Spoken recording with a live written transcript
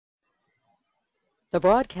The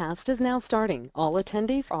broadcast is now starting. All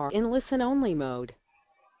attendees are in listen-only mode.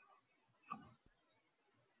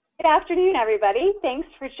 Good afternoon, everybody. Thanks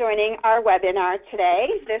for joining our webinar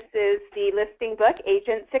today. This is the Listingbook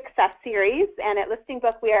Agent Success Series, and at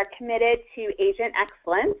Listingbook we are committed to agent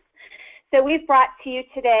excellence. So we've brought to you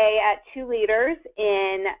today two leaders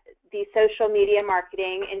in the social media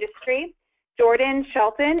marketing industry, Jordan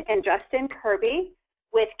Shelton and Justin Kirby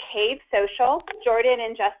with Cave Social. Jordan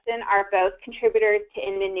and Justin are both contributors to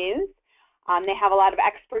Inman News. They have a lot of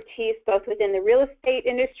expertise both within the real estate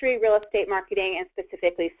industry, real estate marketing, and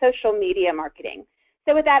specifically social media marketing.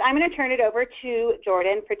 So with that, I'm going to turn it over to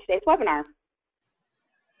Jordan for today's webinar.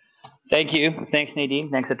 Thank you. Thanks,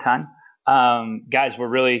 Nadine. Thanks a ton. Guys, we're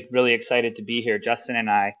really excited to be here. Justin and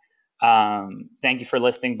I, thank you for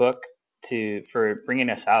Listingbook for bringing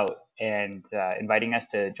us out and inviting us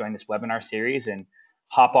to join this webinar series and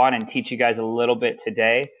hop on and teach you guys a little bit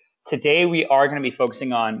today. Today we are going to be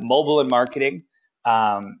focusing on mobile and marketing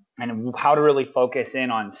and how to really focus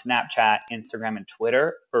in on Snapchat, Instagram, and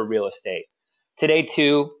Twitter for real estate. Today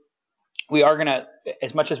too, we are going to,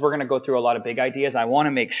 as much as we're going to go through a lot of big ideas, I want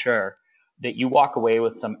to make sure that you walk away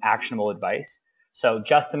with some actionable advice. So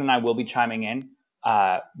Justin and I will be chiming in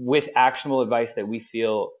with actionable advice that we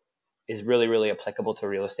feel is really applicable to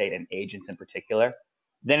real estate and agents in particular.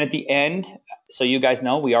 Then at the end, so you guys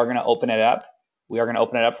know, we are going to open it up. We are going to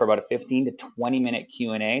open it up for about a 15 to 20 minute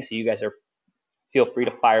Q&A. So you guys feel free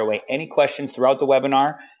to fire away any questions throughout the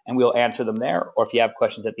webinar and we'll answer them there. Or if you have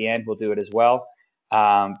questions at the end, we'll do it as well.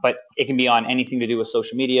 But it can be on anything to do with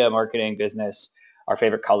social media, marketing, business, our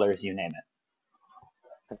favorite colors, you name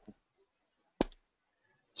it.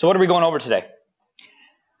 So what are we going over today?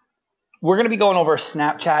 We're going to be going over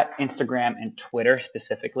Snapchat, Instagram, and Twitter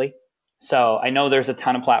specifically. So I know there's a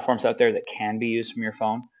ton of platforms out there that can be used from your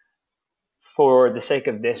phone. For the sake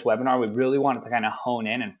of this webinar, we really wanted to kind of hone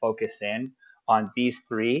in and focus in on these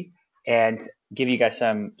three and give you guys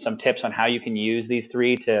some tips on how you can use these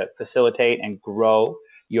three to facilitate and grow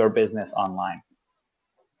your business online.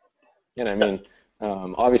 And I mean,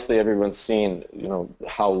 obviously everyone's seen,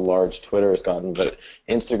 how large Twitter has gotten, but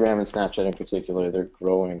Instagram and Snapchat in particular, they're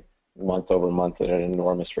growing month over month at an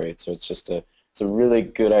enormous rate. So it's a really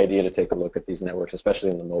good idea to take a look at these networks, especially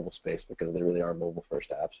in the mobile space, because they really are mobile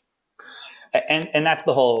first apps. And that's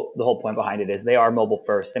the whole point behind it is they are mobile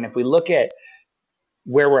first. And if we look at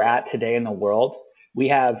where we're at today in the world, we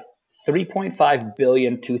have 3.5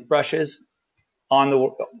 billion toothbrushes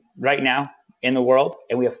right now in the world,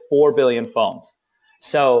 and we have 4 billion phones.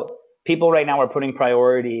 So people right now are putting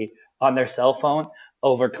priority on their cell phone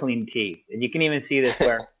over clean teeth. And you can even see this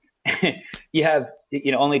where you have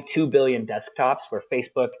only 2 billion desktops, where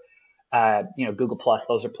Facebook, Google Plus,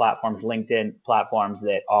 those are platforms, LinkedIn platforms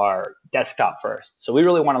that are desktop first. So we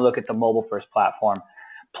really want to look at the mobile first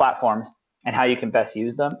platforms and how you can best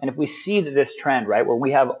use them. And if we see this trend, right, where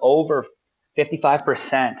we have over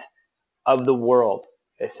 55% of the world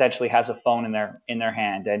essentially has a phone in their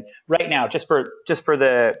hand. And right now, just for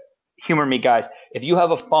the humor me guys, if you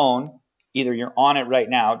have a phone, either you're on it right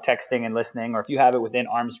now, texting and listening, or if you have it within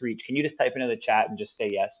arm's reach, can you just type into the chat and just say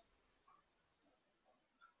yes?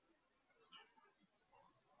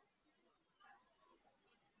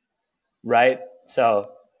 Right? So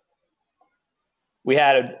we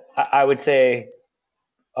had, I would say,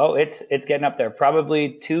 it's getting up there.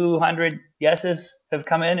 Probably 200 yeses have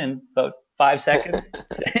come in about 5 seconds.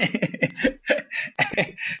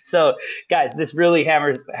 So guys, this really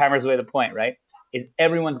hammers away the point, right? Is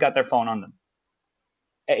everyone's got their phone on them.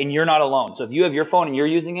 And you're not alone. So if you have your phone and you're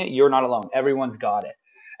using it, you're not alone. Everyone's got it.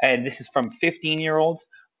 And this is from 15-year-olds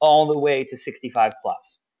all the way to 65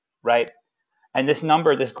 plus, right? And this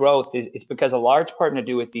number, this growth, it's because a large part to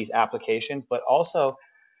do with these applications, but also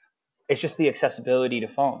it's just the accessibility to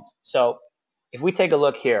phones. So if we take a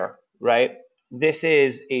look here, right, this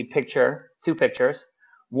is a picture, 2 pictures,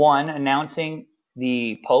 one announcing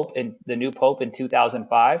the new Pope in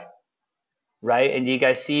 2005, right? And you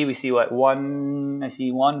guys see, I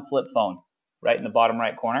see one flip phone right in the bottom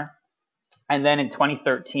right corner. And then in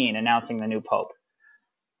 2013, announcing the new Pope.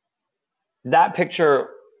 That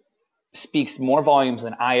picture speaks more volumes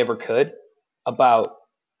than I ever could about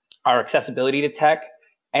our accessibility to tech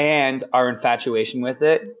and our infatuation with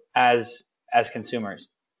it as consumers,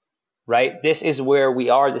 right? This is where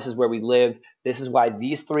we are. This is where we live. This is why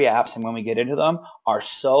these 3 apps, and when we get into them, are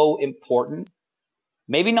so important.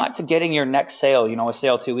 Maybe not to getting your next sale, a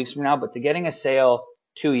sale 2 weeks from now, but to getting a sale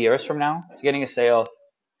 2 years from now, to getting a sale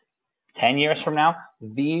 10 years from now.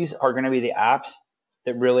 These are going to be the apps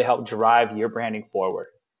that really help drive your branding forward.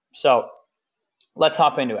 So let's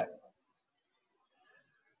hop into it.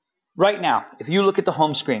 right now, if you look at the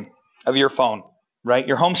home screen of your phone, right,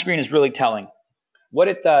 your home screen is really telling. What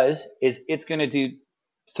it does is it's going to do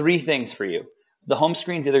three things for you. The home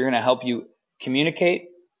screen is either going to help you communicate,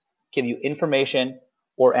 give you information,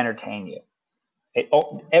 or entertain you.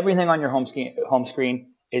 Everything on your home screen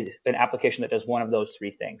is an application that does one of those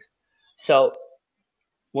three things. So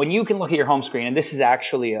when you can look at your home screen, and this is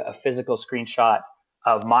actually a physical screenshot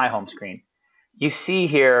of my home screen, you see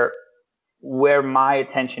here where my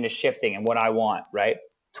attention is shifting and what I want, right?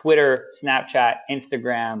 Twitter, Snapchat,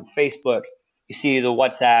 Instagram, Facebook. You see the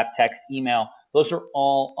WhatsApp, text, email. Those are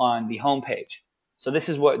all on the home page. So these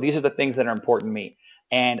are the things that are important to me.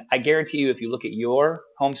 And I guarantee you, if you look at your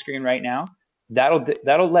home screen right now,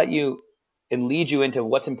 that'll let you and lead you into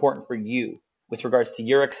what's important for you with regards to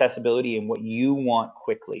your accessibility and what you want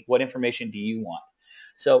quickly. What information do you want?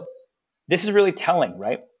 So this is really telling,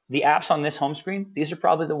 right? The apps on this home screen, these are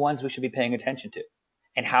probably the ones we should be paying attention to.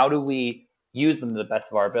 And how do we use them to the best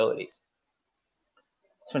of our abilities?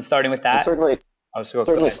 So in starting with And that, certainly go ahead.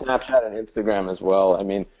 Snapchat and Instagram as well. I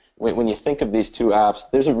mean, when you think of these two apps,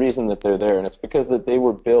 there's a reason that they're there, and it's because that they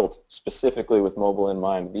were built specifically with mobile in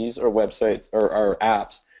mind. These are websites or are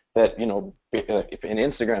apps that, if in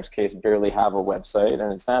Instagram's case, barely have a website, and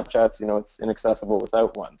in Snapchat's, it's inaccessible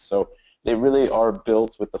without one. So they really are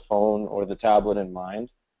built with the phone or the tablet in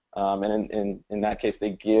mind, and in that case,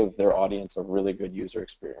 they give their audience a really good user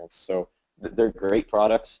experience. So they're great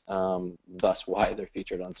products, thus why they're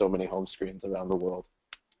featured on so many home screens around the world.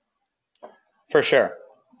 For sure.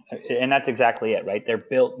 And that's exactly it, right? They're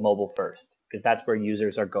built mobile first because that's where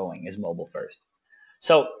users are going, is mobile first.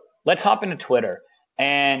 So let's hop into Twitter.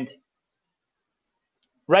 And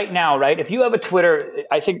right now, right, if you have a Twitter,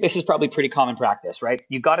 I think this is probably pretty common practice, right?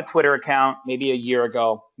 You got a Twitter account maybe a year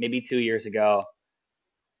ago, maybe 2 years ago.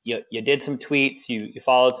 You did some tweets, you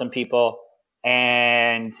followed some people,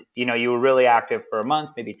 and you were really active for a month,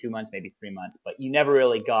 maybe 2 months, maybe 3 months, but you never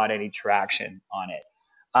really got any traction on it.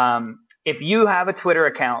 If you have a Twitter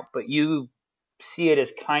account, but you see it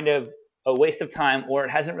as kind of a waste of time, or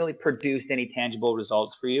it hasn't really produced any tangible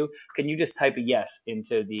results for you, can you just type a yes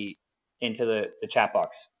into the chat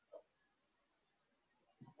box?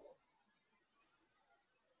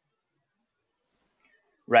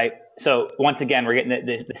 Right? So once again, we're getting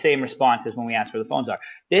the same response as when we asked where the phones are.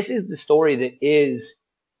 This is the story that is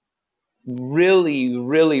really,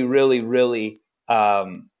 really, really, really,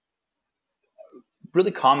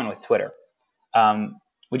 really common with Twitter.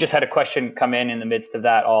 We just had a question come in the midst of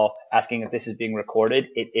that all asking if this is being recorded.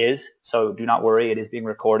 It is, so do not worry, it is being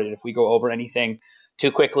recorded. If we go over anything too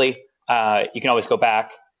quickly, you can always go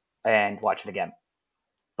back and watch it again.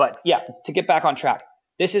 But yeah, to get back on track,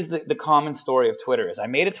 this is the common story of Twitter is I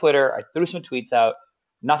made a Twitter, I threw some tweets out,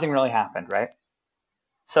 nothing really happened, right?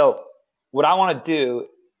 So what I want to do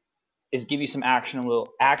is give you some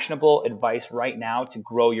actionable advice right now to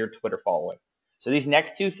grow your Twitter following. So these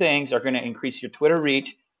next two things are going to increase your Twitter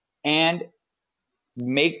reach and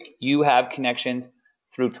make you have connections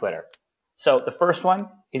through Twitter. So the first one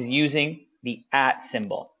is using the @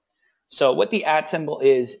 symbol. So what the @ symbol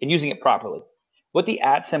is, and using it properly, what the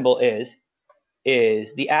 @ symbol is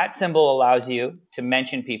the @ symbol allows you to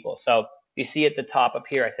mention people. So you see at the top up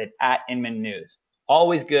here, I said @Inman News.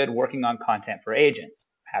 Always good working on content for agents.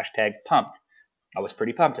 Hashtag pumped. I was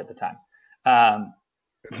pretty pumped at the time.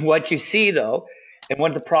 What you see though, and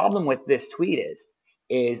what the problem with this tweet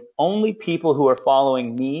is only people who are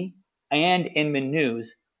following me and Inman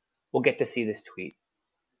News will get to see this tweet.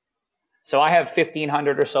 So I have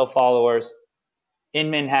 1,500 or so followers.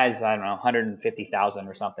 Inman has, I don't know, 150,000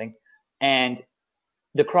 or something. And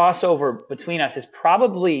the crossover between us is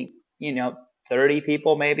probably, 30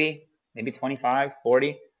 people maybe 25,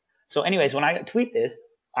 40. So anyways, when I tweet this,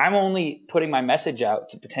 I'm only putting my message out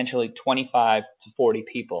to potentially 25 to 40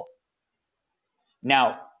 people.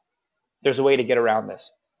 Now, there's a way to get around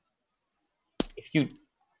this.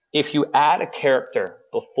 If you add a character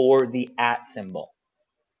before the @ symbol,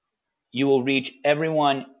 you will reach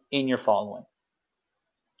everyone in your following.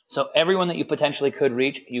 So everyone that you potentially could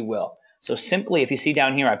reach, you will. So simply, if you see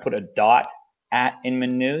down here, I put a dot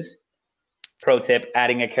 @Inman News. Pro tip,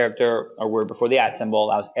 adding a character or word before the @ symbol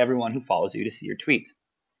allows everyone who follows you to see your tweets.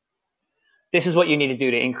 This is what you need to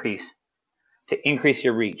do to increase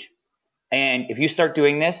your reach. And if you start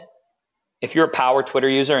doing this, if you're a power Twitter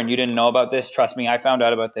user and you didn't know about this, trust me, I found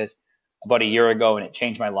out about this about a year ago and it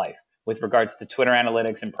changed my life with regards to Twitter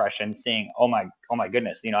analytics impressions, seeing, oh my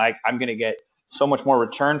goodness, I'm going to get so much more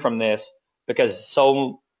return from this because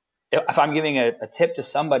if I'm giving a tip to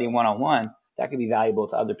somebody one-on-one, that could be valuable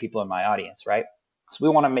to other people in my audience, right? So we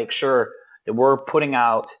want to make sure that we're putting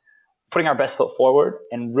out putting our best foot forward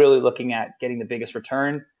and really looking at getting the biggest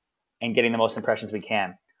return and getting the most impressions we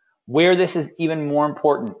can. Where this is even more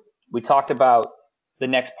important, we talked about the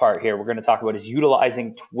next part here we're going to talk about is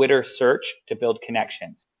utilizing Twitter search to build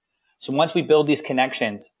connections. So once we build these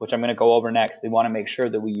connections, which I'm going to go over next, we want to make sure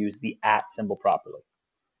that we use the @ symbol properly.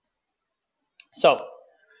 So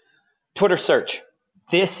Twitter search.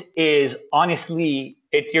 This is honestly,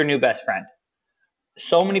 it's your new best friend.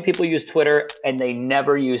 So many people use Twitter and they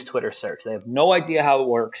never use Twitter search. They have no idea how it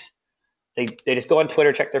works. They just go on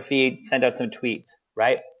Twitter, check their feed, send out some tweets,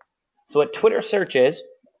 right? So what Twitter search is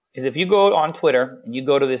if you go on Twitter and you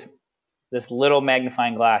go to this little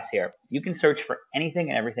magnifying glass here, you can search for anything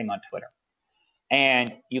and everything on Twitter.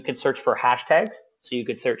 And you can search for hashtags. So you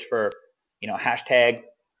could search for, hashtag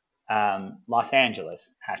Los Angeles,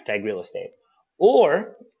 hashtag real estate.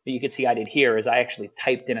 Or what you can see I did here is I actually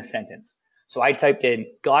typed in a sentence. So I typed in,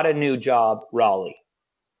 got a new job, Raleigh,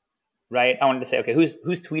 right? I wanted to say, okay,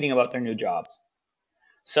 who's tweeting about their new jobs?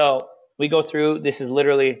 So we go through, this is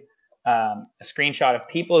literally a screenshot of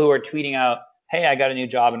people who are tweeting out, hey, I got a new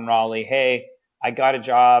job in Raleigh. Hey, I got a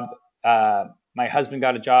job. My husband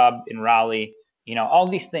got a job in Raleigh. All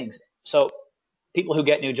these things. So people who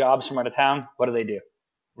get new jobs from out of town, what do?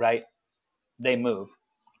 Right? They move.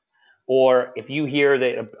 Or if you hear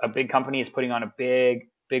that a big company is putting on a big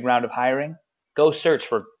round of hiring, go search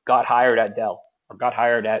for got hired at Dell or got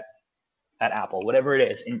hired at Apple, whatever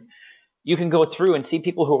it is. And you can go through and see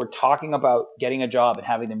people who are talking about getting a job and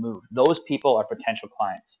having to move. Those people are potential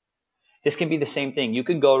clients. This can be the same thing. You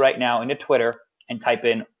can go right now into Twitter and type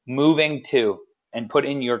in moving to and put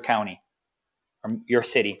in your county or your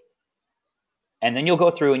city. And then you'll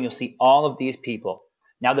go through and you'll see all of these people.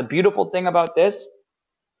 Now, the beautiful thing about this,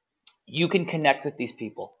 you can connect with these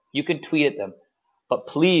people. You can tweet at them. But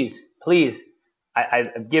please,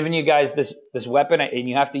 I've given you guys this weapon and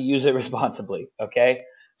you have to use it responsibly, okay?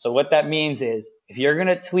 So what that means is if you're going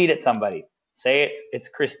to tweet at somebody, say it's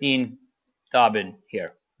Christine Dobbin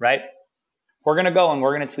here, right? We're going to go and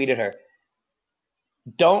we're going to tweet at her.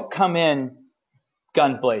 Don't come in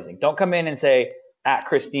guns blazing. Don't come in and say at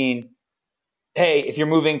Christine, hey, if you're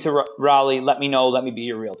moving to Raleigh, let me know, let me be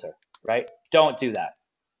your realtor, right? Don't do that.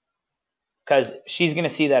 Because she's going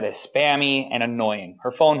to see that as spammy and annoying.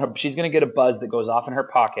 She's going to get a buzz that goes off in her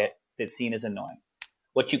pocket that's seen as annoying.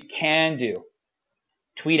 What you can do,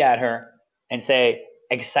 tweet at her and say,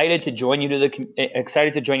 excited to join you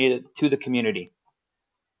to the community.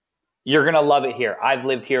 You're going to love it here. I've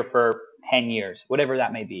lived here for 10 years, whatever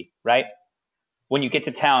that may be, right? When you get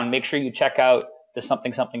to town, make sure you check out the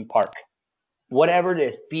something something park. Whatever it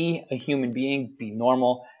is, be a human being, be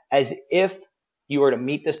normal, as if you were to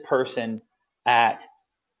meet this person at,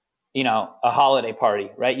 a holiday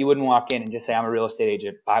party, right? You wouldn't walk in and just say, I'm a real estate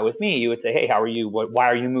agent, buy with me. You would say, hey, how are you? Why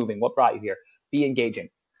are you moving? What brought you here? Be engaging.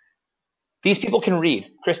 These people can read.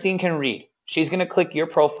 Christine can read. She's going to click your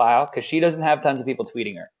profile because she doesn't have tons of people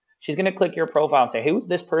tweeting her. She's going to click your profile and say, hey, who's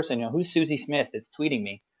this person? Who's Susie Smith that's tweeting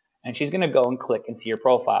me? And she's going to go and click and see your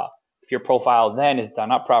profile. If your profile then is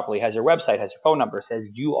done up properly, has your website, has your phone number, says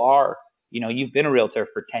you are, you've been a realtor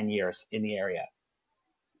for 10 years in the area.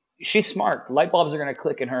 She's smart. Light bulbs are going to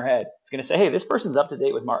click in her head. It's going to say, hey, this person's up to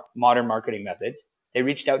date with modern marketing methods. They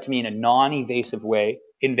reached out to me in a non-invasive way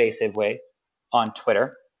on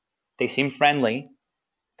Twitter. They seem friendly.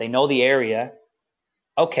 They know the area.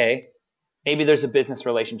 Okay, maybe there's a business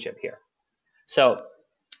relationship here. So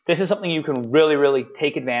this is something you can really, really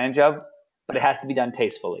take advantage of, but it has to be done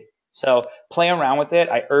tastefully. So play around with it.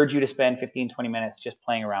 I urge you to spend 15, 20 minutes just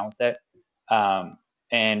playing around with it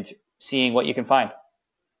and seeing what you can find.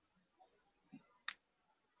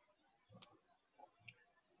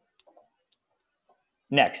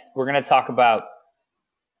 Next, we're going to talk about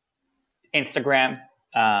Instagram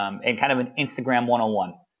and kind of an Instagram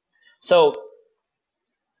 101. So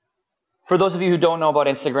for those of you who don't know about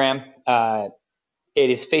Instagram, it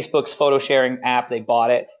is Facebook's photo sharing app. They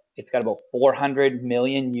bought it. It's got about 400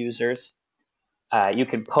 million users. You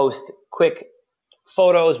can post quick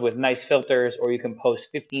photos with nice filters, or you can post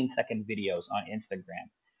 15-second videos on Instagram.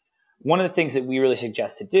 One of the things that we really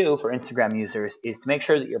suggest to do for Instagram users is to make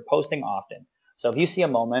sure that you're posting often. So if you see a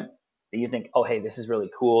moment that you think, oh, hey, this is really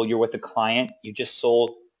cool, you're with a client,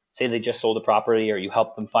 say they just sold a property, or you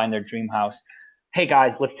help them find their dream house. Hey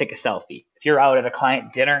guys, let's take a selfie. If you're out at a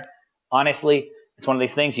client dinner, honestly, it's one of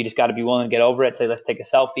these things you just got to be willing to get over it. Say, let's take a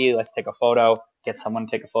selfie, let's take a photo, get someone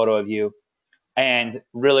to take a photo of you, and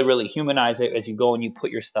really, really humanize it as you go and you put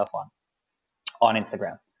your stuff on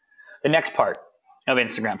Instagram. The next part of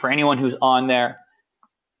Instagram, for anyone who's on there,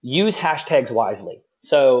 use hashtags wisely.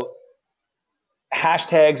 So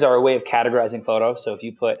hashtags are a way of categorizing photos. So if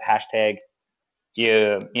you put hashtag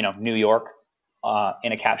New York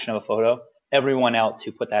in a caption of a photo, everyone else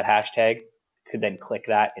who put that hashtag could then click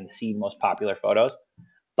that and see most popular photos.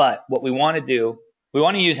 But what we want to do, we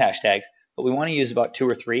want to use hashtags, but we want to use about 2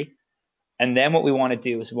 or 3. And then what we want to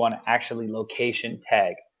do is we want to actually location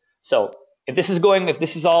tag. So if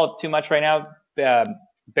this is all too much right now,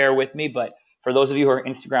 bear with me. But for those of you who are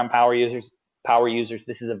Instagram power users,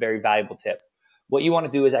 this is a very valuable tip. What you want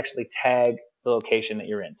to do is actually tag the location that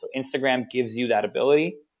you're in. So Instagram gives you that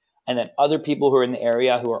ability, and then other people who are in the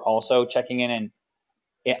area who are also checking in and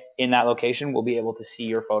in that location will be able to see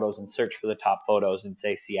your photos and search for the top photos in,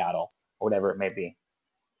 say, Seattle or whatever it may be.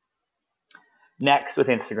 Next, with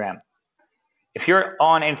Instagram. If you're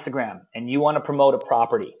on Instagram and you want to promote a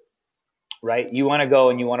property, right? You want to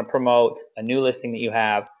go and you want to promote a new listing that you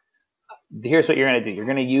have. Here's what you're going to do. You're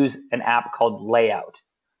going to use an app called Layout.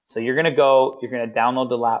 So you're going to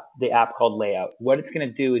download the app called Layout. What it's going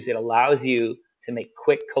to do is it allows you to make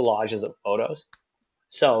quick collages of photos.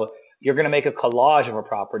 So you're going to make a collage of a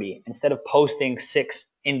property instead of posting 6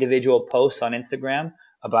 individual posts on Instagram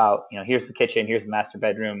about, here's the kitchen, here's the master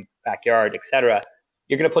bedroom, backyard, etc.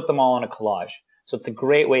 You're going to put them all in a collage. So it's a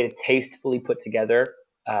great way to tastefully put together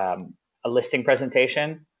a listing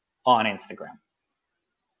presentation on Instagram.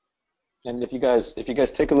 And if you guys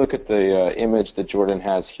take a look at the image that Jordan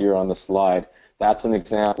has here on the slide, that's an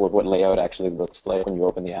example of what Layout actually looks like when you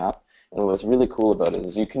open the app. And what's really cool about it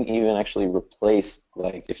is you can even actually replace,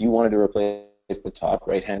 like if you wanted to replace the top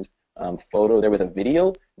right-hand photo there with a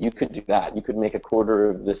video, you could do that. You could make a quarter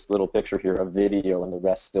of this little picture here a video and the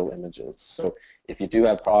rest still images. So if you do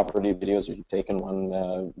have property videos or you've taken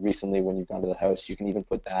one recently when you've gone to the house, you can even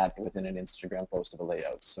put that within an Instagram post of a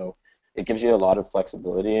layout. So it gives you a lot of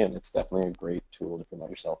flexibility, and it's definitely a great tool to promote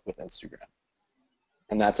yourself with Instagram.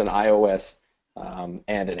 And that's an iOS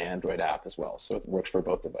and an Android app as well, so it works for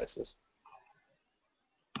both devices.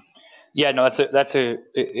 Yeah, no,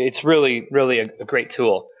 it's really, really a great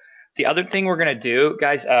tool. The other thing we're going to do,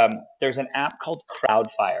 guys, there's an app called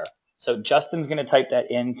Crowdfire. So Justin's going to type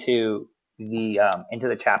that into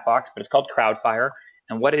the chat box, but it's called Crowdfire.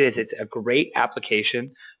 And what it is, it's a great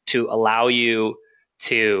application to allow you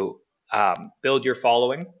to build your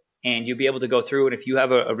following, and you'll be able to go through, and if you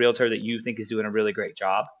have a realtor that you think is doing a really great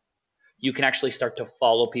job, you can actually start to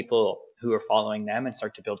follow people who are following them and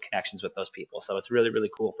start to build connections with those people. So it's really,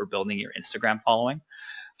 really cool for building your Instagram following.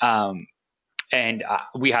 And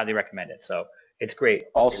we highly recommend it. So it's great.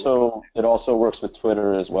 Also, it also works with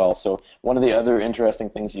Twitter as well. So one of the other interesting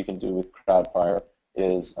things you can do with Crowdfire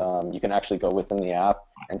is you can actually go within the app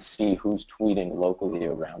and see who's tweeting locally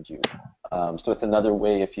around you. So it's another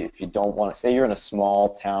way if you don't want to, say you're in a small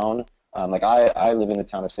town, like I live in a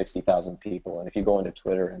town of 60,000 people, and if you go into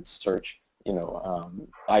Twitter and search,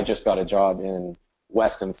 I just got a job in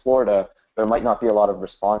Weston, Florida, there might not be a lot of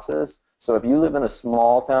responses. So if you live in a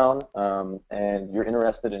small town and you're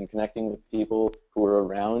interested in connecting with people who are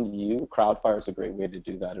around you, Crowdfire is a great way to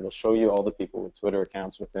do that. It'll show you all the people with Twitter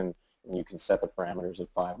accounts within, and you can set the parameters of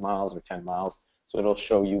 5 miles or 10 miles. So it'll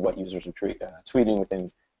show you what users are tweeting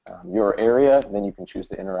within your area, and then you can choose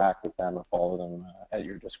to interact with them or follow them at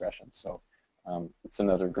your discretion. So it's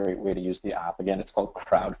another great way to use the app. Again, it's called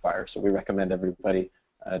Crowdfire, so we recommend everybody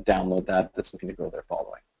download that that's looking to grow their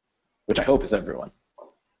following, which I hope is everyone.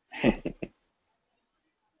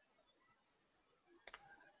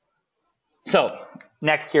 So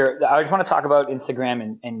next here, I just want to talk about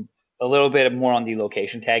Instagram and a little bit more on the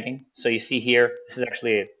location tagging. So you see here, this is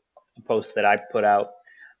actually a post that I put out.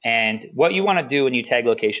 And what you want to do when you tag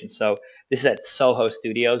locations, so this is at Soho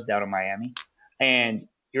Studios down in Miami, and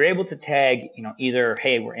you're able to tag, either,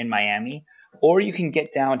 hey, we're in Miami, or you can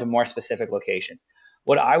get down to more specific locations.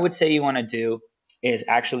 What I would say you want to do is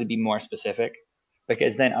actually be more specific,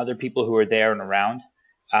 because then other people who are there and around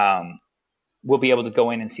will be able to go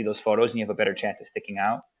in and see those photos, and you have a better chance of sticking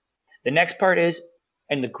out. The next part is,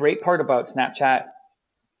 and the great part about Snapchat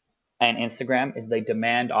and Instagram is they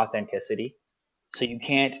demand authenticity. So you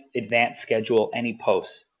can't advance schedule any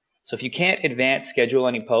posts. So if you can't advance schedule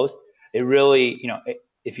any posts, it really,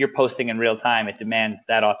 if you're posting in real time, it demands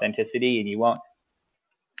that authenticity, and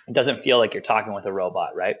it doesn't feel like you're talking with a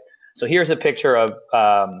robot, right? So here's a picture of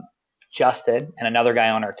Justin and another guy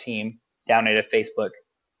on our team down at a Facebook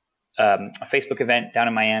event down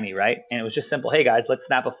in Miami, right? And it was just simple. Hey guys, let's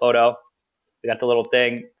snap a photo. We got the little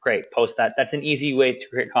thing. Great, post that. That's an easy way to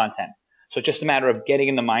create content. So it's just a matter of getting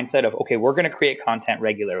in the mindset of, okay, we're going to create content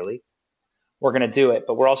regularly. We're going to do it,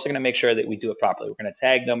 but we're also going to make sure that we do it properly. We're going to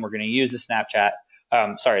tag them. We're going to use the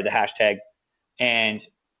hashtag. And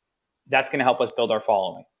that's going to help us build our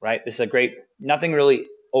following, right? This is a great, nothing really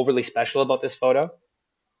overly special about this photo,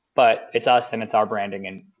 but it's us and it's our branding,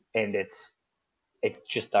 and it's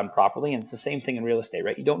just done properly. And it's the same thing in real estate,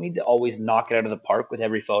 right? You don't need to always knock it out of the park with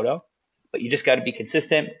every photo, but you just got to be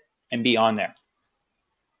consistent and be on there.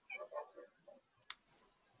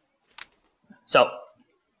 So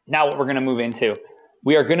now what we're going to move into,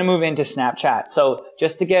 we are going to move into Snapchat. So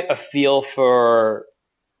just to get a feel for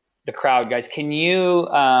the crowd, guys, can you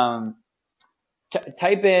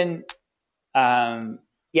type in,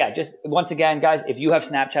 yeah, just once again, guys, if you have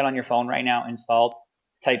Snapchat on your phone right now installed,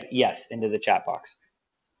 type yes into the chat box.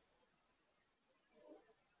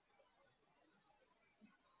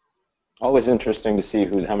 Always interesting to see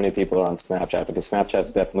how many people are on Snapchat, because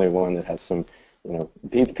Snapchat's definitely one that has some, you know,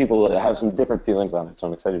 people that have some different feelings on it. So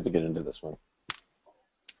I'm excited to get into this one.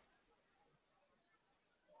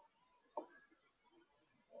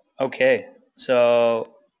 Okay,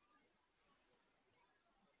 so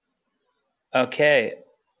okay,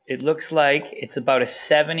 it looks like it's about a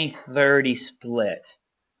 70-30 split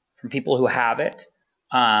from people who have it,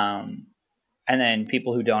 and then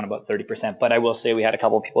people who don't, about 30%. But I will say we had a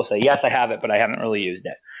couple of people say, yes, I have it, but I haven't really used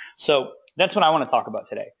it. So that's what I want to talk about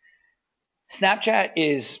today. Snapchat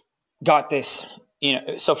is got this, you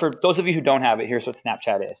know, so for those of you who don't have it, here's what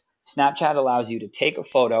Snapchat is. Snapchat allows you to take a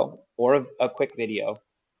photo or a quick video,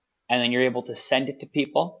 and then you're able to send it to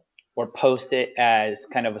people or post it as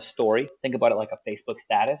kind of a story. Think about it like a Facebook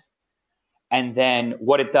status. And then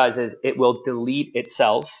what it does is it will delete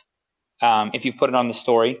itself. If you put it on the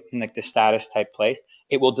story in like the status type place,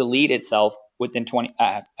 it will delete itself within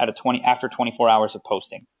after 24 hours of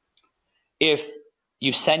posting. If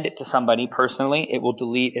you send it to somebody personally, it will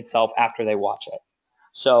delete itself after they watch it.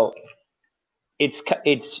 So it's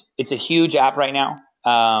a huge app right now.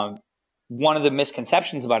 One of the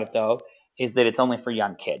misconceptions about it, though, is that it's only for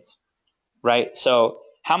young kids, right? So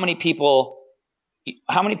how many people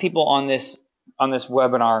on this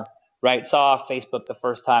webinar, right, saw Facebook the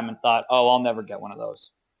first time and thought, oh, I'll never get one of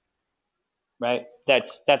those, right?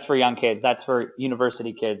 That's for young kids. That's for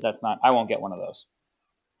university kids. That's not. I won't get one of those.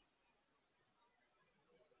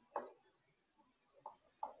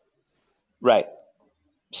 Right.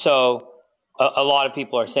 So a lot of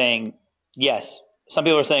people are saying yes. Some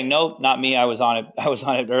people are saying no, not me. I was on it. I was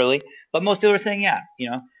on it early. But most people are saying yeah. You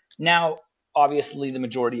know. Now, obviously, the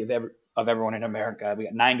majority of everyone in America, we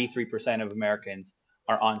got 93% of Americans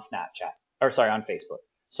are on Snapchat, or sorry, on Facebook.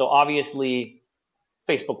 So obviously,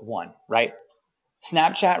 Facebook won, right?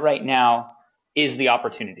 Snapchat right now is the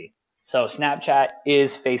opportunity. So Snapchat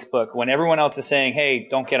is Facebook. When everyone else is saying, hey,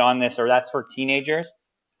 don't get on this, or that's for teenagers,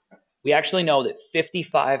 we actually know that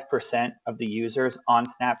 55% of the users on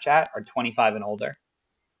Snapchat are 25 and older.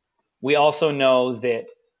 We also know that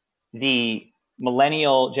the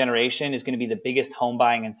millennial generation is going to be the biggest home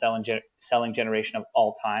buying and selling generation of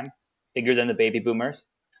all time, bigger than the baby boomers.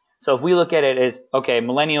 So if we look at it as, okay,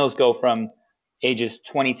 millennials go from ages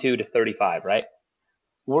 22 to 35, right?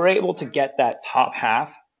 We're able to get that top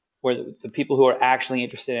half where the people who are actually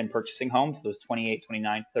interested in purchasing homes, those 28,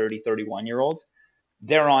 29, 30, 31-year-olds,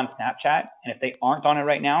 they're on Snapchat, and if they aren't on it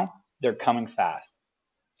right now, they're coming fast.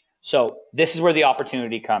 So this is where the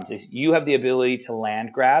opportunity comes, is you have the ability to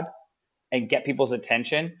land grab and get people's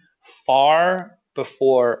attention far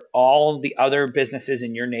before all the other businesses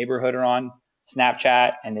in your neighborhood are on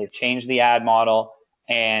Snapchat, and they've changed the ad model,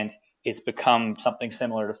 and it's become something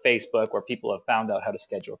similar to Facebook where people have found out how to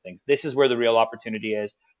schedule things. This is where the real opportunity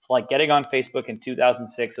is. It's like getting on Facebook in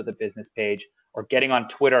 2006 with a business page, or getting on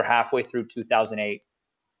Twitter halfway through 2008,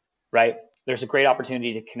 right? There's a great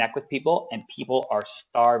opportunity to connect with people, and people are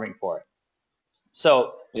starving for it.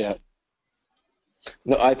 So yeah.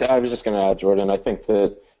 No, I was just going to add, Jordan, I think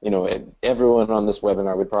that, you know, everyone on this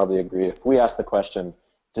webinar would probably agree. If we ask the question,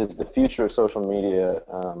 does the future of social media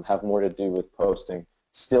have more to do with posting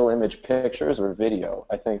still image pictures or video?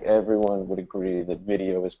 I think everyone would agree that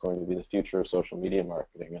video is going to be the future of social media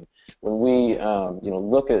marketing. And when we, you know,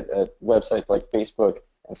 look at websites like Facebook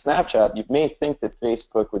and Snapchat, you may think that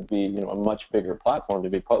Facebook would be, you know, a much bigger platform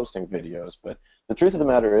to be posting videos, but the truth of the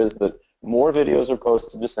matter is that more videos are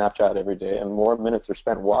posted to Snapchat every day, and more minutes are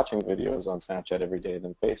spent watching videos on Snapchat every day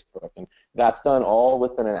than Facebook. And that's done all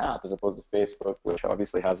within an app, as opposed to Facebook, which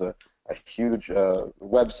obviously has a huge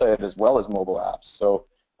website as well as mobile apps. So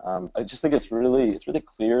I just think it's really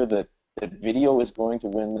clear that video is going to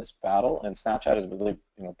win this battle, and Snapchat has really,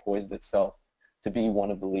 you know, poised itself to be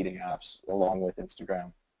one of the leading apps, along with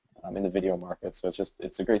Instagram, in the video market. So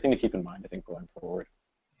it's a great thing to keep in mind, I think, going forward.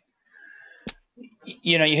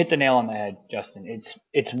 You know, you hit the nail on the head, Justin.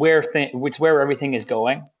 It's where everything is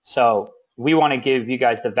going. So we want to give you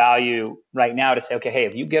guys the value right now to say, okay, hey,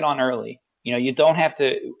 if you get on early, you don't have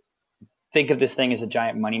to think of this thing as a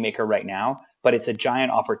giant moneymaker right now, but it's a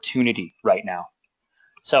giant opportunity right now.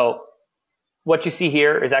 So what you see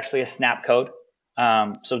here is actually a snap code.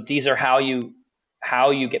 So these are how you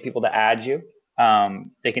get people to add you.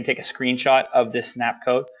 They can take a screenshot of this snap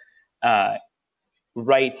code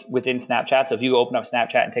right within Snapchat. So if you open up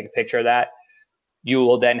Snapchat and take a picture of that, you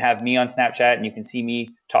will then have me on Snapchat and you can see me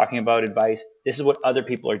talking about advice. This is what other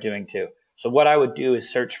people are doing too. So what I would do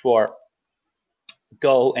is search for,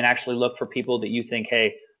 go and actually look for people that you think,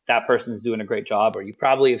 hey, that person's doing a great job, or you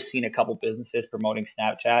probably have seen a couple businesses promoting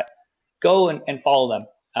Snapchat. Go and follow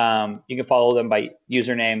them. You can follow them by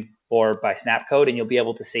username or by snap code, and you'll be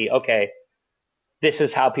able to see, okay, this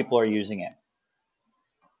is how people are using it.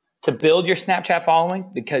 To build your Snapchat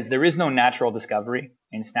following, because there is no natural discovery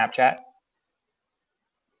in Snapchat,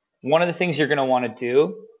 one of the things you're going to want to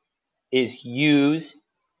do is use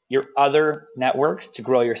your other networks to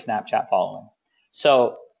grow your Snapchat following.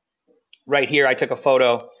 So right here, I took a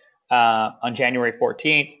photo on January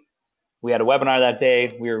 14th. We had a webinar that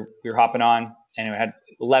day. We were hopping on, and it had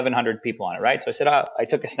 1,100 people on it, right? So I said, I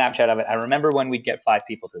took a Snapchat of it. I remember when we'd get 5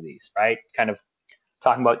 people to these, right? Kind of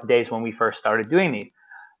talking about the days when we first started doing these.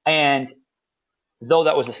 And though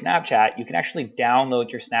that was a Snapchat, you can actually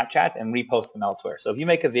download your Snapchats and repost them elsewhere. So if you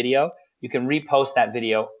make a video, you can repost that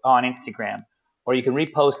video on Instagram, or you can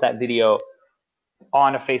repost that video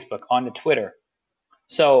on Facebook, on Twitter.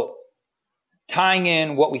 So tying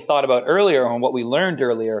in what we thought about earlier and what we learned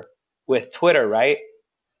earlier with Twitter, right?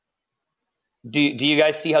 Do you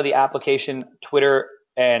guys see how the application Twitter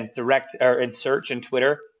and search in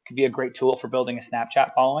Twitter could be a great tool for building a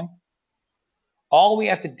Snapchat following? All we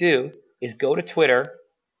have to do is go to Twitter,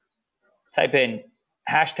 type in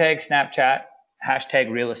hashtag Snapchat,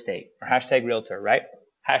 hashtag real estate, or hashtag realtor, right?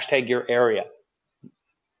 Hashtag your area.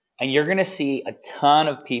 And you're going to see a ton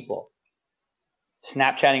of people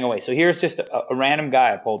Snapchatting away. So here's just a random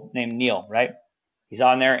guy I pulled named Neil, right? He's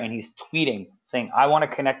on there and he's tweeting saying, I want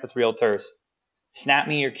to connect with realtors. Snap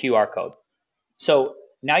me your QR code. So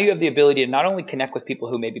now you have the ability to not only connect with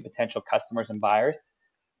people who may be potential customers and buyers,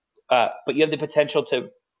 but you have the potential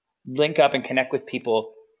to link up and connect with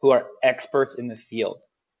people who are experts in the field,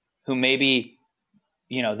 who maybe,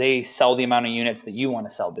 they sell the amount of units that you want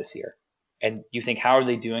to sell this year. And you think, how are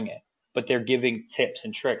they doing it? But they're giving tips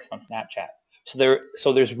and tricks on Snapchat.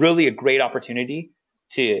 So there's really a great opportunity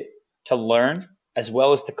to learn as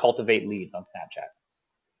well as to cultivate leads on Snapchat.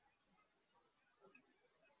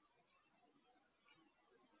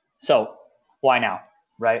 So why now,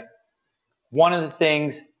 right? One of the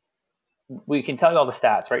things, we can tell you all the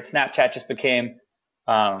stats, right? Snapchat just became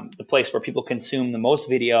the place where people consume the most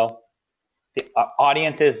video. The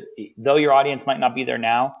audiences, though your audience might not be there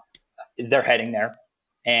now, they're heading there.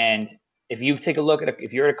 And if you take a look at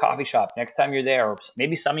if you're at a coffee shop, next time you're there, or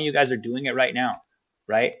maybe some of you guys are doing it right now,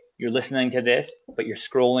 right? You're listening to this, but you're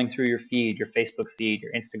scrolling through your feed, your Facebook feed,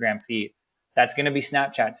 your Instagram feed. That's going to be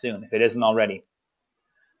Snapchat soon, if it isn't already.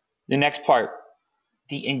 The next part,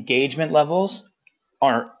 the engagement levels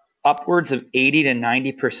are upwards of 80 to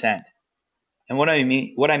 90%. And what I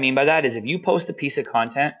mean by that is if you post a piece of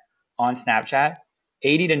content on Snapchat,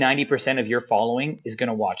 80 to 90% of your following is going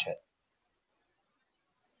to watch it.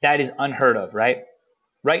 That is unheard of, right?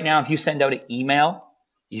 Right now, if you send out an email,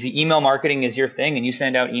 if email marketing is your thing and you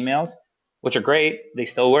send out emails, which are great, they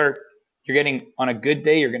still work, you're getting, on a good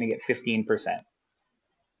day, you're going to get 15%,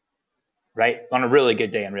 right? On a really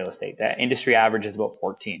good day in real estate. That industry average is about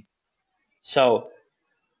 14. So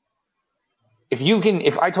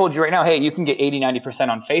if I told you right now, hey, you can get 80, 90%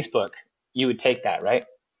 on Facebook, you would take that, right?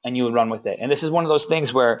 And you would run with it. And this is one of those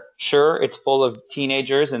things where, sure, it's full of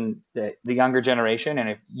teenagers and the younger generation. And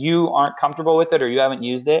if you aren't comfortable with it or you haven't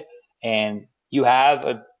used it and you have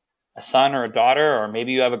a son or a daughter, or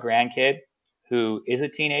maybe you have a grandkid who is a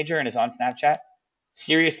teenager and is on Snapchat,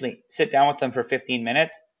 seriously, sit down with them for 15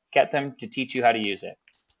 minutes, get them to teach you how to use it.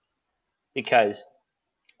 Because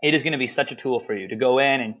it is going to be such a tool for you to go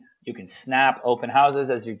in and you can snap open houses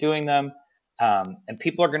as you're doing them. And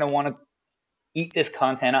people are going to want to eat this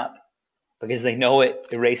content up because they know it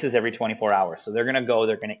erases every 24 hours. So they're going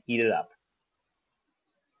to eat it up.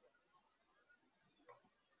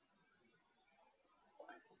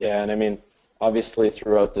 Yeah, and I mean, obviously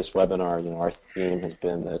throughout this webinar, our theme has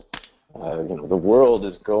been that, the world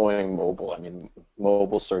is going mobile. I mean,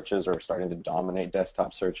 mobile searches are starting to dominate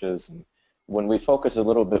desktop searches. And when we focus a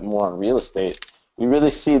little bit more on real estate, we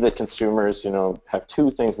really see that consumers, have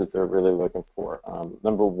two things that they're really looking for.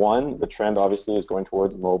 Number one, the trend obviously is going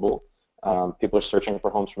towards mobile. People are searching for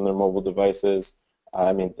homes from their mobile devices.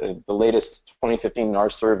 I mean, the latest 2015 NAR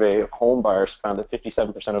survey of home buyers found that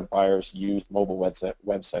 57% of buyers used mobile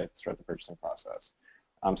websites throughout the purchasing process.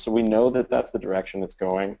 So we know that that's the direction it's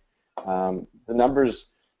going. The numbers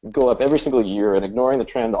go up every single year, and ignoring the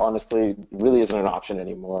trend, honestly, really isn't an option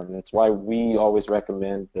anymore. And it's why we always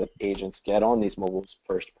recommend that agents get on these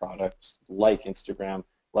mobile-first products like Instagram,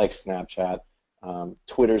 like Snapchat.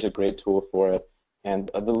 Twitter's a great tool for it. And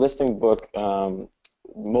the Listing Book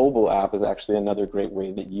mobile app is actually another great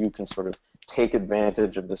way that you can sort of take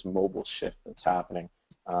advantage of this mobile shift that's happening.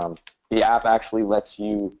 The app actually lets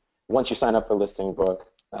you, once you sign up for Listing Book,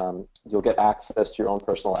 you'll get access to your own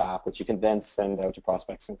personal app, which you can then send out to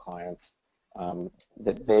prospects and clients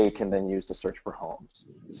that they can then use to search for homes.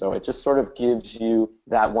 So it just sort of gives you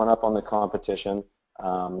that one up on the competition.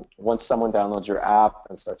 Once someone downloads your app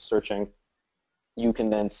and starts searching, you can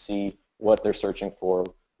then see what they're searching for,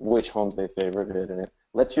 which homes they favorited, and it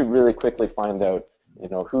lets you really quickly find out, you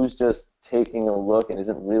know, who's just taking a look and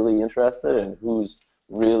isn't really interested, and who's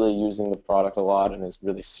really using the product a lot and is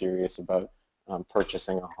really serious about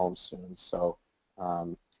purchasing a home soon. So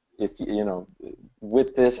if you know,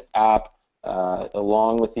 with this app,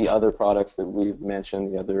 along with the other products that we've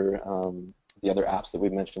mentioned, the other apps that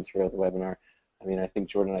we've mentioned throughout the webinar, I mean, I think,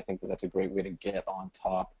 Jordan, I think that that's a great way to get on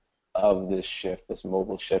top of this shift, this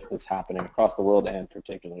mobile shift that's happening across the world and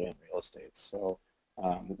particularly in real estate. So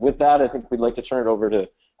with that, I think we'd like to turn it over to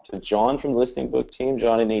John from the Listing Book team,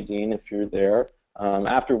 John and Nadine, if you're there,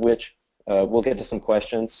 after which we'll get to some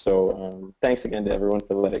questions. So thanks again to everyone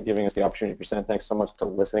for giving us the opportunity to present. Thanks so much to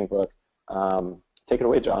the Listing Book. Take it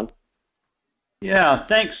away, John. Yeah,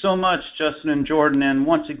 thanks so much, Justin and Jordan. And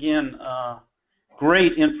once again,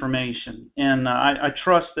 great information. And I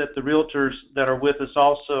trust that the realtors that are with us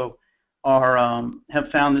also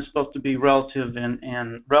have found this book to be relative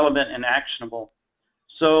and relevant and actionable.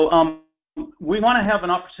 So we want to have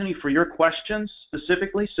an opportunity for your questions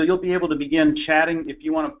specifically, so you'll be able to begin chatting if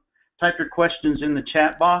you want to type your questions in the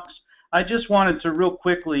chat box. I just wanted to real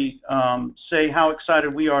quickly say how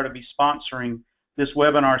excited we are to be sponsoring this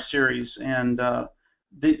webinar series, and our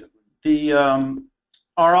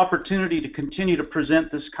opportunity to continue to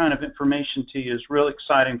present this kind of information to you is real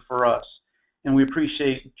exciting for us, and we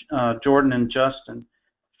appreciate Jordan and Justin.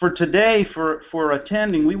 For today, for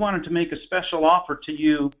attending, we wanted to make a special offer to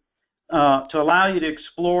you to allow you to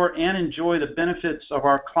explore and enjoy the benefits of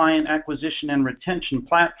our client acquisition and retention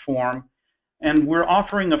platform. And we're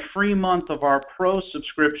offering a free month of our Pro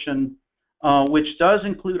subscription, which does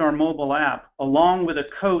include our mobile app, along with a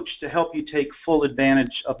coach to help you take full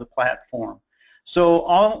advantage of the platform. So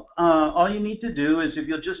all you need to do is, if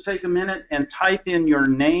you'll just take a minute and type in your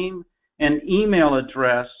name and email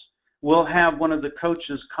address, we'll have one of the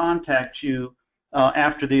coaches contact you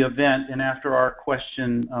after the event and after our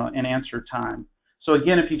question and answer time. So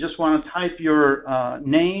again, if you just want to type your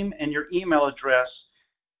name and your email address,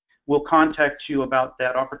 we'll contact you about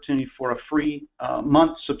that opportunity for a free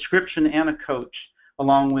month subscription and a coach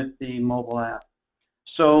along with the mobile app.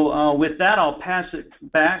 So with that, I'll pass it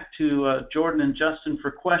back to Jordan and Justin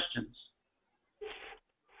for questions.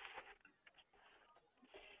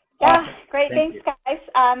 Yeah, great. Thanks, guys.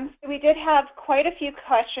 We did have quite a few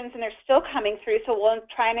questions, and they're still coming through, so we'll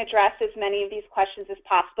try and address as many of these questions as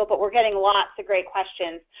possible, but we're getting lots of great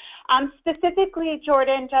questions. Specifically,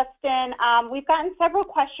 Jordan, Justin, we've gotten several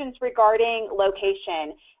questions regarding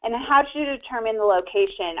location, and how should you determine the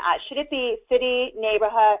location? Should it be city,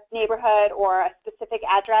 neighborhood, or a specific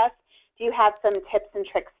address? Do you have some tips and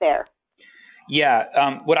tricks there?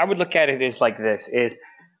 Yeah, what I would look at it is like this, is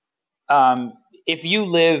if you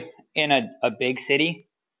live in a big city,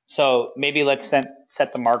 so maybe let's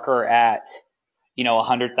set the marker at,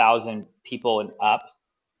 100,000 people and up,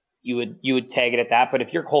 you would tag it at that. But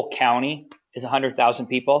if your whole county is 100,000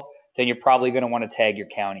 people, then you're probably going to want to tag your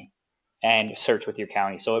county and search with your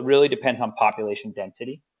county. So it really depends on population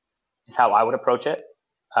density is how I would approach it.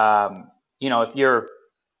 If you're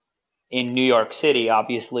in New York City,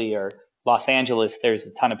 obviously, or Los Angeles, there's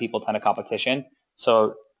a ton of people, ton of competition.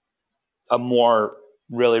 So a more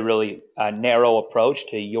really narrow approach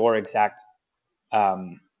to your exact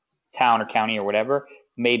town or county or whatever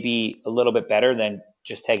may be a little bit better than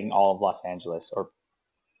just taking all of Los Angeles or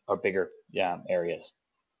bigger areas.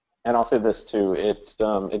 And I'll say this too, it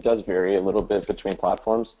does vary a little bit between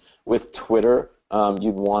platforms. With Twitter,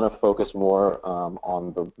 you'd want to focus more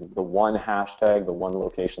on the one hashtag, the one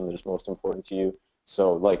location that is most important to you.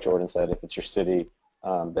 So like Jordan said, if it's your city,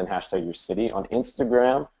 then hashtag your city. On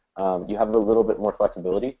Instagram, you have a little bit more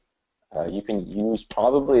flexibility. You can use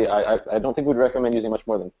probably, I don't think we'd recommend using much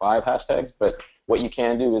more than 5 hashtags, but what you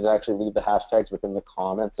can do is actually leave the hashtags within the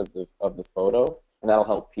comments of the photo. and that'll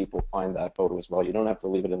help people find that photo as well. You don't have to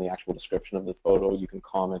leave it in the actual description of the photo. You can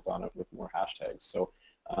comment on it with more hashtags. So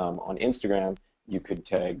on Instagram, you could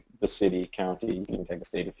tag the city, county, you can even tag the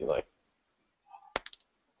state if you like.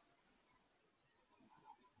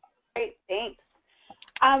 Great, thanks.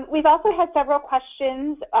 We've also had several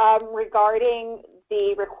questions regarding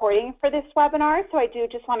the recording for this webinar, so I do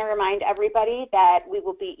just want to remind everybody that we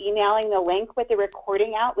will be emailing the link with the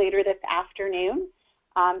recording out later this afternoon,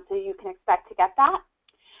 so you can expect to get that.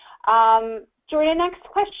 Jordan, next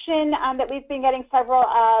question that we've been getting several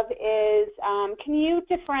of is, can you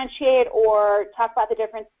differentiate or talk about the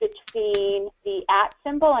difference between the @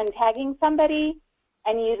 symbol and tagging somebody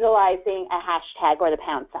and utilizing a hashtag or the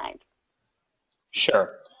pound sign?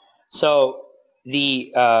 Sure. So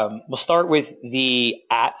we'll start with the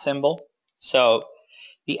 @ symbol. So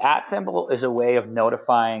the @ symbol is a way of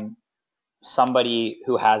notifying somebody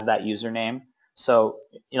who has that username. So,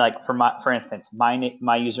 like for instance, my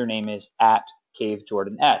username is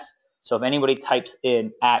 @CaveJordanS. So if anybody types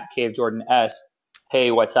in @CaveJordanS, hey,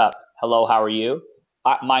 what's up? Hello, how are you?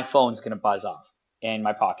 My phone's going to buzz off in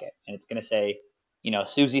my pocket, and it's going to say,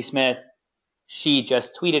 Susie Smith, she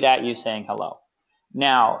just tweeted at you saying hello.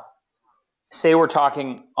 Now, say we're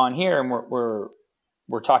talking on here, and we're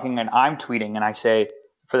talking, and I'm tweeting, and I say,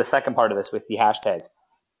 for the second part of this with the hashtags,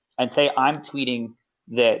 and say I'm tweeting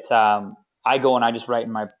that I go and I just write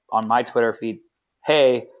on my Twitter feed,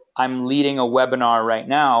 hey, I'm leading a webinar right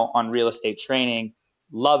now on real estate training,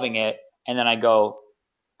 loving it, and then I go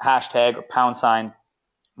hashtag or pound sign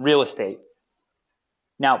real estate.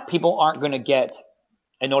 Now, people aren't going to get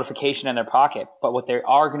a notification in their pocket, but what they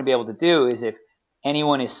are going to be able to do is if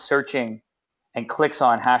anyone is searching and clicks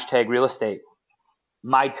on hashtag real estate,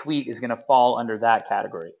 my tweet is going to fall under that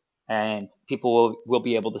category, and people will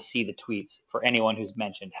be able to see the tweets for anyone who's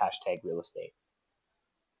mentioned hashtag real estate.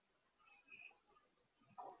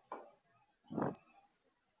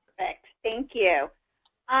 Perfect. Thank you.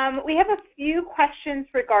 We have a few questions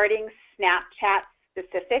regarding Snapchat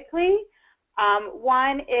specifically.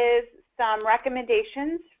 One is some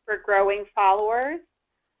recommendations for growing followers.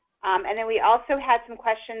 And then we also had some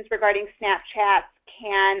questions regarding Snapchat.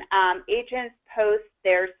 Can agents post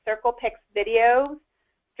their Circle Pics videos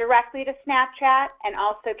directly to Snapchat? And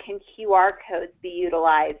also, can QR codes be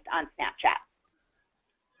utilized on Snapchat?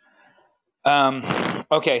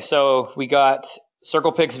 Okay, so we got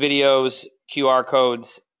Circle Pics videos, QR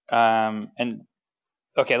codes, and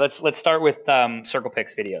okay, let's start with Circle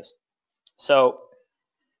Pics videos. So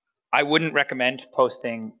I wouldn't recommend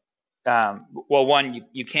posting. Well, one,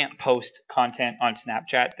 you can't post content on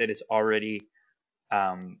Snapchat that is already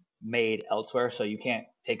made elsewhere. So you can't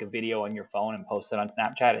take a video on your phone and post it on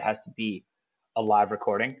Snapchat. It has to be a live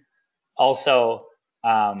recording. Also,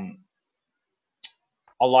 a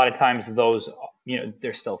lot of times those,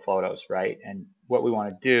 they're still photos, right? And what we want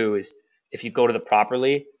to do is, if you go to the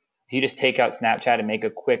Properly, if you just take out Snapchat and make a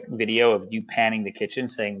quick video of you panning the kitchen,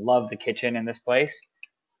 saying, love the kitchen in this place,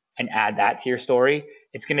 and add that to your story,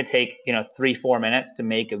 it's going to take 3-4 minutes to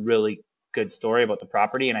make a really good story about the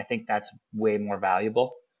property, and I think that's way more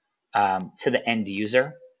valuable to the end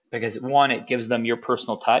user, because one, it gives them your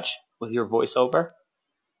personal touch with your voiceover.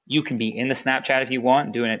 You can be in the Snapchat if you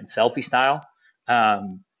want, doing it in selfie style,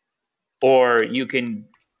 or you can.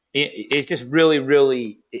 It just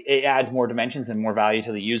really it adds more dimensions and more value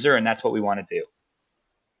to the user, and that's what we want to do.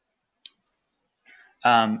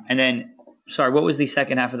 And then, sorry, what was the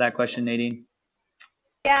second half of that question, Nadine?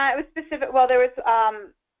 Yeah, it was specific. Well, there was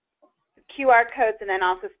QR codes, and then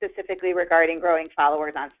also specifically regarding growing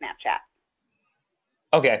followers on Snapchat.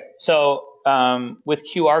 Okay, so with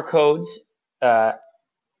QR codes,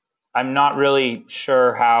 I'm not really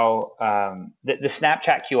sure how the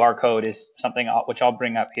Snapchat QR code is something which I'll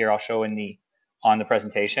bring up here. I'll show on the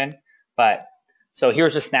presentation. But so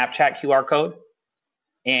here's a Snapchat QR code,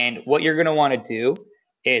 and what you're going to want to do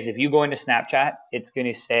is, if you go into Snapchat, it's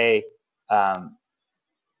going to say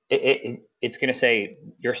it's going to say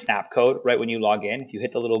your Snap code right when you log in. If you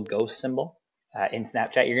hit the little ghost symbol in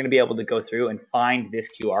Snapchat, you're going to be able to go through and find this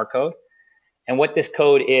QR code. And what this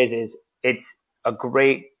code is it's a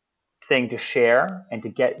great thing to share, and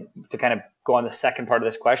to kind of go on the second part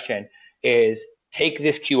of this question is, take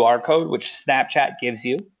this QR code, which Snapchat gives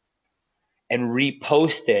you, and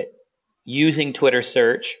repost it using Twitter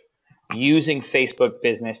search, using Facebook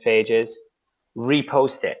business pages,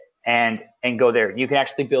 repost it and go there. You can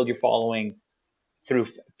actually build your following through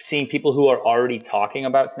seeing people who are already talking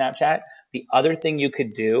about Snapchat. The other thing you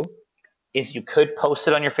could do is you could post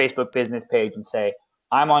it on your Facebook business page and say,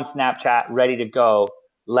 I'm on Snapchat, ready to go,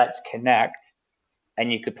 let's connect.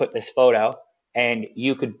 And you could put this photo, and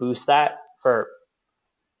you could boost that for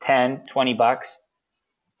 10, 20 bucks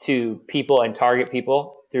to people and target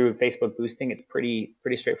people through Facebook boosting. It's pretty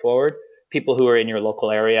straightforward. People who are in your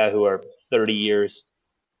local area who are 30 years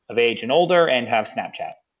of age and older and have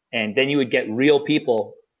Snapchat. And then you would get real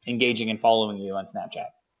people engaging and following you on Snapchat.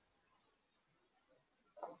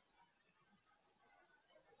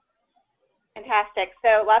 Fantastic.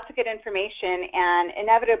 So lots of good information, and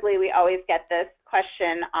inevitably we always get this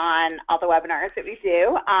question on all the webinars that we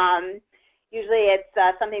do. Usually it's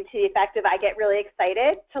something to the effect of, I get really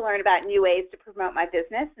excited to learn about new ways to promote my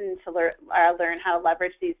business and to learn how to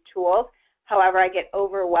leverage these tools. However, I get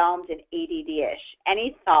overwhelmed and ADD-ish.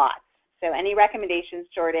 Any thoughts? So any recommendations,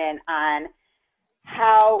 Jordan, on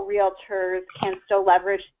how realtors can still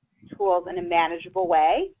leverage tools in a manageable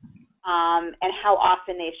way, and how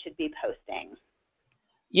often they should be posting?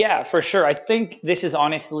 Yeah, for sure. I think this is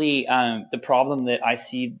honestly the problem that I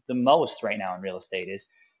see the most right now in real estate is,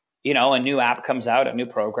 you know, a new app comes out, a new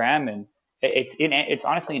program, and it's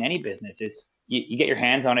honestly in any business. Is you get your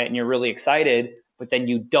hands on it and you're really excited, but then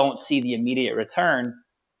you don't see the immediate return,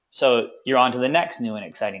 so you're on to the next new and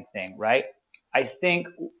exciting thing, right? I think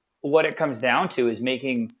what it comes down to is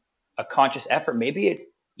making a conscious effort. Maybe it's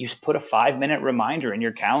you just put a 5-minute reminder in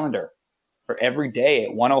your calendar for every day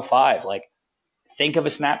at 1:05. Like, think of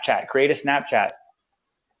a Snapchat, create a Snapchat,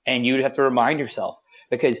 and you'd have to remind yourself,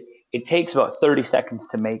 because it takes about 30 seconds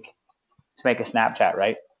to make a Snapchat,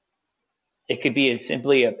 right? It could be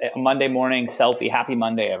simply a Monday morning selfie, happy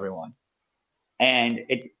Monday, everyone. And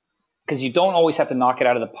because you don't always have to knock it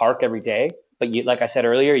out of the park every day, but you, like I said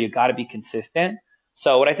earlier, you got to be consistent.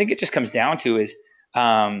 So what I think it just comes down to is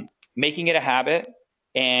making it a habit,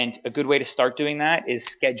 and a good way to start doing that is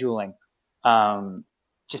scheduling.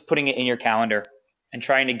 Just putting it in your calendar and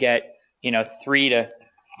trying to get, you know,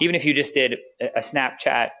 even if you just did a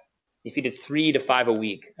Snapchat, if you did 3 to 5 a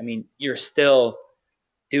week, I mean, you're still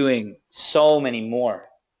doing so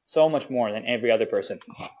much more than every other person.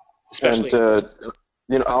 Especially, and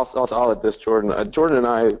you know, I'll add this, Jordan. Jordan and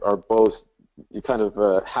I are both kind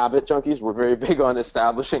of habit junkies. We're very big on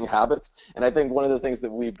establishing habits, and I think one of the things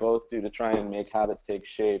that we both do to try and make habits take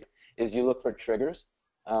shape is you look for triggers.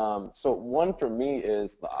 So one for me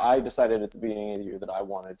is I decided at the beginning of the year that I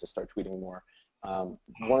wanted to start tweeting more.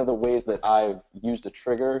 One of the ways that I've used a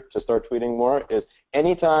trigger to start tweeting more is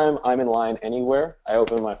anytime I'm in line anywhere, I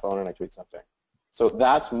open my phone and I tweet something. So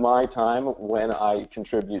that's my time when I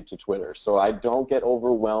contribute to Twitter. So I don't get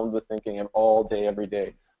overwhelmed with thinking of all day, every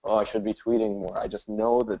day, oh, I should be tweeting more. I just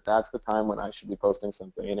know that that's the time when I should be posting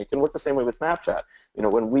something. And it can work the same way with Snapchat. You know,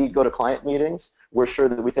 when we go to client meetings, we're sure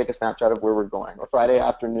that we take a Snapchat of where we're going. Or Friday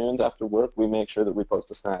afternoons after work, we make sure that we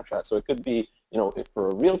post a Snapchat. So it could be, you know, if for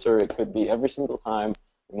a realtor, it could be every single time,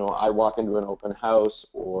 you know, I walk into an open house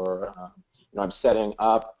or, you know, I'm setting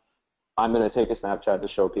up, I'm going to take a Snapchat to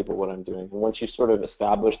show people what I'm doing. And once you sort of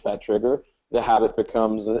establish that trigger, the habit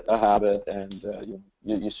becomes a habit, and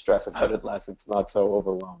you stress about it less. It's not so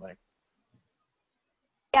overwhelming.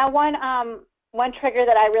 Yeah, one trigger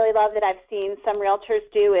that I really love that I've seen some realtors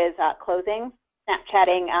do is closing,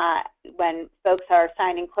 Snapchatting when folks are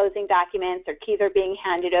signing closing documents or keys are being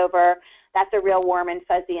handed over. That's a real warm and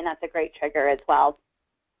fuzzy, and that's a great trigger as well.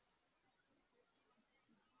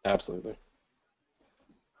 Absolutely.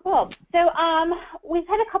 Cool. So we've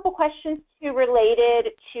had a couple questions too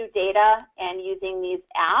related to data and using these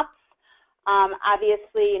apps.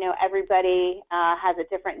 Obviously, you know, everybody has a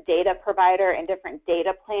different data provider and different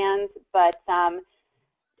data plans, but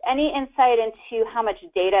any insight into how much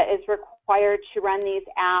data is required to run these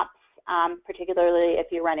apps, particularly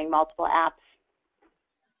if you're running multiple apps?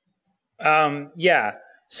 Yeah.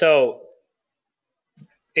 So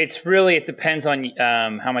it depends on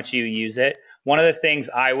how much you use it. One of the things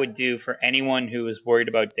I would do for anyone who is worried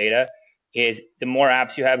about data is the more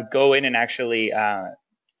apps you have, go in and actually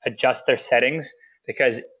adjust their settings,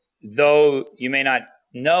 because though you may not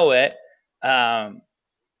know it,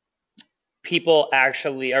 people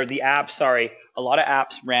actually, or the apps, sorry, a lot of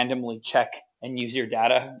apps randomly check and use your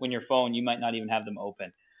data when your phone, you might not even have them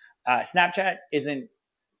open. Snapchat isn't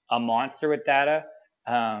a monster with data,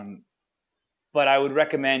 but I would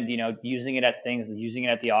recommend, you know, using it at things, using it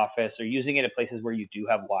at the office, or using it at places where you do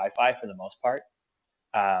have Wi-Fi for the most part.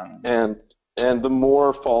 And the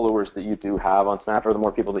more followers that you do have on Snap, or the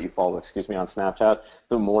more people that you follow, on Snapchat,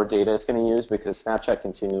 the more data it's going to use, because Snapchat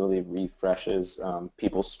continually refreshes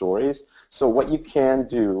people's stories. So what you can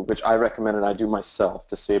do, which I recommend and I do myself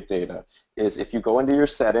to save data, is if you go into your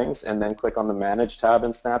settings and then click on the Manage tab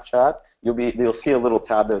in Snapchat, you'll see a little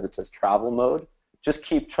tab there that says Travel Mode. Just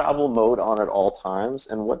keep travel mode on at all times,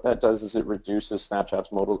 and what that does is it reduces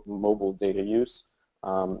Snapchat's mobile data use.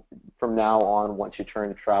 From now on, once you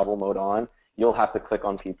turn travel mode on, you'll have to click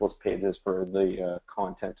on people's pages for the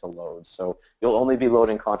content to load. So you'll only be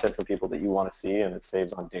loading content from people that you want to see, and it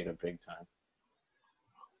saves on data big time.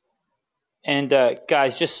 And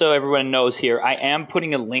guys, just so everyone knows here, I am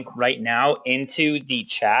putting a link right now into the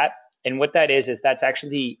chat. And what that is that's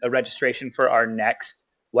actually a registration for our next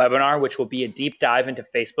webinar, which will be a deep dive into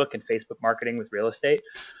Facebook and Facebook marketing with real estate.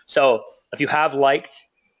 So if you have liked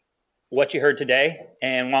what you heard today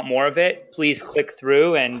and want more of it, please click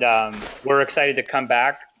through, and we're excited to come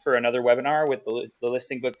back for another webinar with the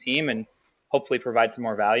Listingbook team and hopefully provide some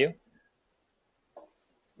more value.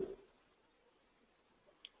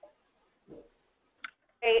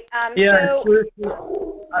 Great. Yeah,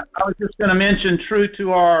 So, I was just going to mention, true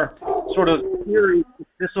to our sort of series,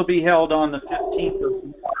 this will be held on the 15th of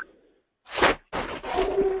March.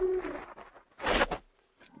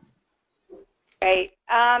 great.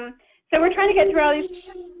 So we're trying to get through all these.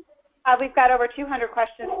 We've got over 200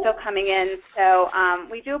 questions still coming in, so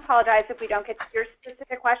we do apologize if we don't get to your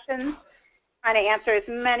specific questions. Trying to answer as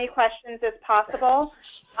many questions as possible.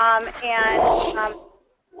 Is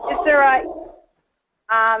there a,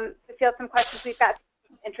 to field some questions, we've got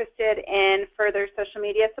interested in further social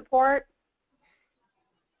media support?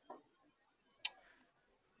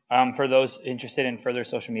 For those interested in further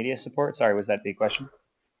social media support, sorry, was that the question?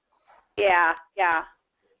 Yeah.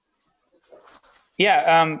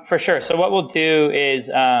 Yeah, for sure. So what we'll do is,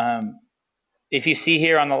 if you see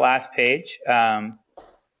here on the last page,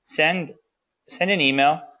 send an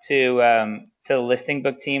email to the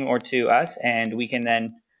Listingbook team or to us, and we can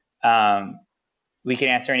then we can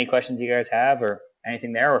answer any questions you guys have or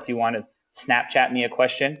anything there. Or if you want to Snapchat me a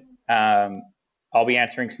question, I'll be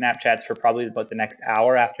answering Snapchats for probably about the next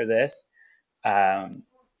hour after this.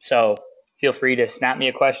 So feel free to snap me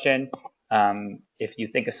a question if you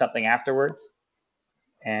think of something afterwards.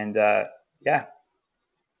 And yeah.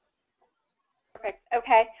 Perfect.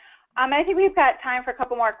 Okay. I think we've got time for a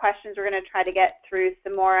couple more questions. We're going to try to get through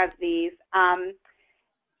some more of these.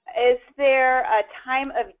 Is there a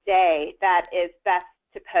time of day that is best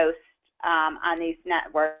to post on these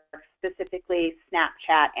networks, specifically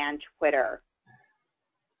Snapchat and Twitter?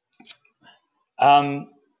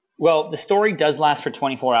 Well, the story does last for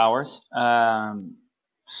 24 hours.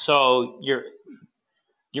 So you're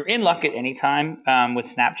in luck at any time with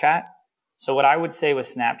Snapchat. So what I would say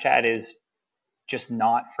with Snapchat is just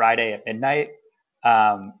not Friday at midnight.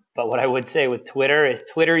 But what I would say with Twitter is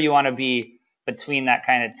you want to be between that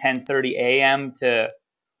kind of 10:30 a.m. to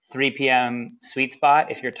 3 p.m. sweet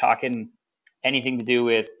spot if you're talking anything to do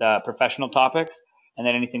with professional topics, and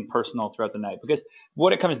then anything personal throughout the night. Because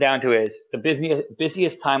what it comes down to is the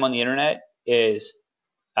busiest time on the internet is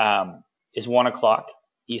 1 o'clock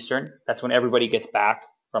Eastern. That's when everybody gets back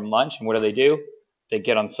from lunch, and what do? They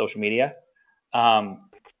get on social media. But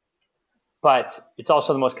it's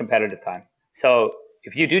also the most competitive time. So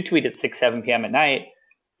if you do tweet at 6, 7 p.m. at night,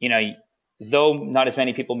 though not as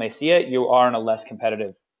many people may see it, you are in a less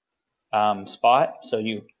competitive spot. So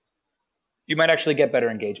you might actually get better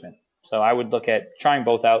engagement. So I would look at trying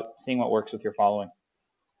both out, seeing what works with your following.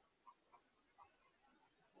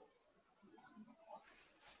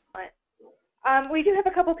 We do have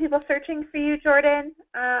a couple people searching for you, Jordan,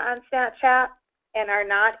 on Snapchat and are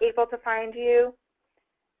not able to find you.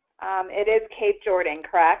 It is Kate Jordan,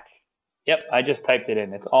 correct? Yep, I just typed it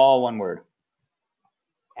in. It's all one word.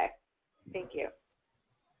 Okay, thank you.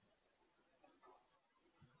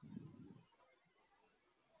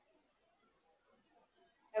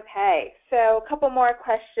 Okay, so a couple more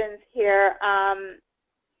questions here.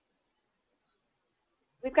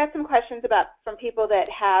 We've got some questions from people that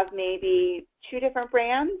have maybe 2 different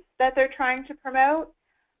brands that they're trying to promote.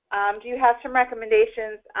 Do you have some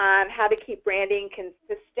recommendations on how to keep branding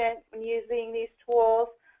consistent when using these tools,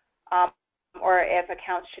 or if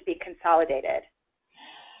accounts should be consolidated?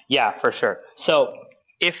 Yeah, for sure. So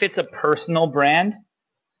if it's a personal brand,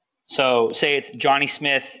 so say it's Johnny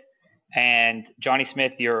Smith, and Johnny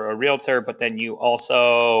Smith, you're a realtor, but then you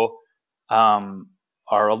also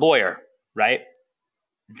are a lawyer, right?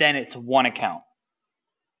 Then it's one account,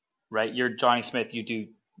 right? You're Johnny Smith, you do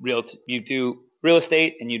real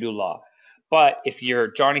estate and you do law. But if you're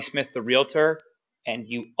Johnny Smith the realtor and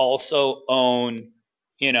you also own,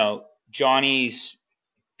 Johnny's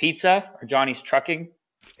Pizza or Johnny's Trucking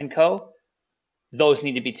and Co., those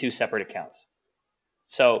need to be 2 separate accounts.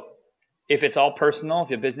 So if it's all personal, if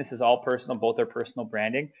your business is all personal, both are personal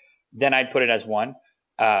branding, then I'd put it as one,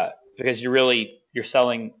 because you're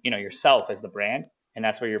selling, yourself as the brand, and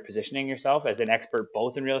that's where you're positioning yourself as an expert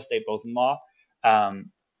both in real estate, both in law,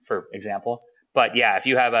 for example. But yeah, if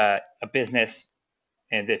you have a business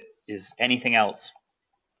and that is anything else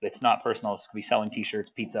that's not personal, it could be selling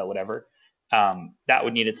t-shirts, pizza, whatever, that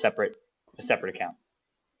would need a separate account.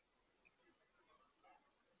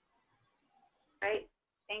 Right.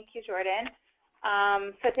 Thank you, Jordan. So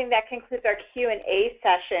I think that concludes our Q&A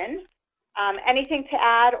session. Anything to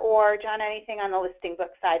add, or John, anything on the Listingbook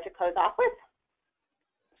side to close off with?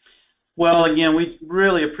 Well, again, we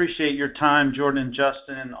really appreciate your time, Jordan and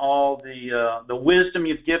Justin, and all the wisdom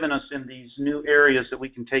you've given us in these new areas that we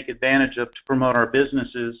can take advantage of to promote our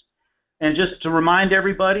businesses. And just to remind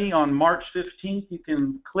everybody, on March 15th, you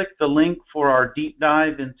can click the link for our deep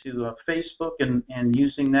dive into Facebook and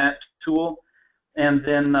using that tool. And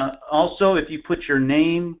then also, if you put your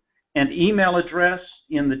name and email address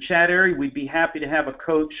in the chat area, we'd be happy to have a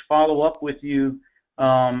coach follow up with you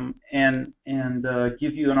and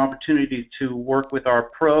give you an opportunity to work with our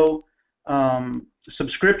Pro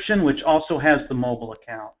subscription, which also has the mobile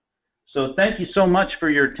account. So thank you so much for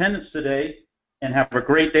your attendance today, and have a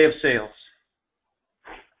great day of sales.